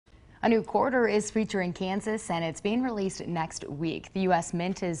A new quarter is featuring Kansas, and it's being released next week. The U.S.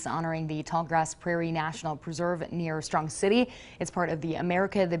 Mint is honoring the Tallgrass Prairie National Preserve near Strong City. It's part of the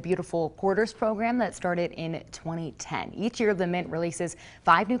America the Beautiful Quarters program that started in 2010. Each year, the Mint releases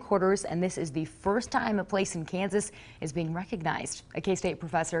 5 new quarters, and this is the first time a place in Kansas is being recognized. A K-State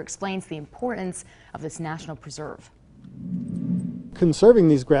professor explains the importance of this national preserve. Conserving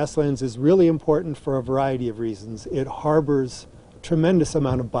these grasslands is really important for a variety of reasons. It harbors tremendous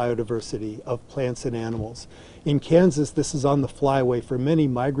amount of biodiversity of plants and animals. In Kansas, this is on the flyway for many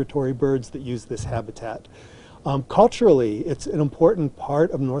migratory birds that use this habitat. Culturally, it's an important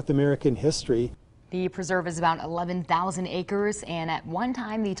part of North American history. The preserve is about 11,000 acres, and at one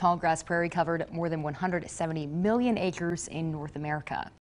time, the Tallgrass Prairie covered more than 170 million acres in North America.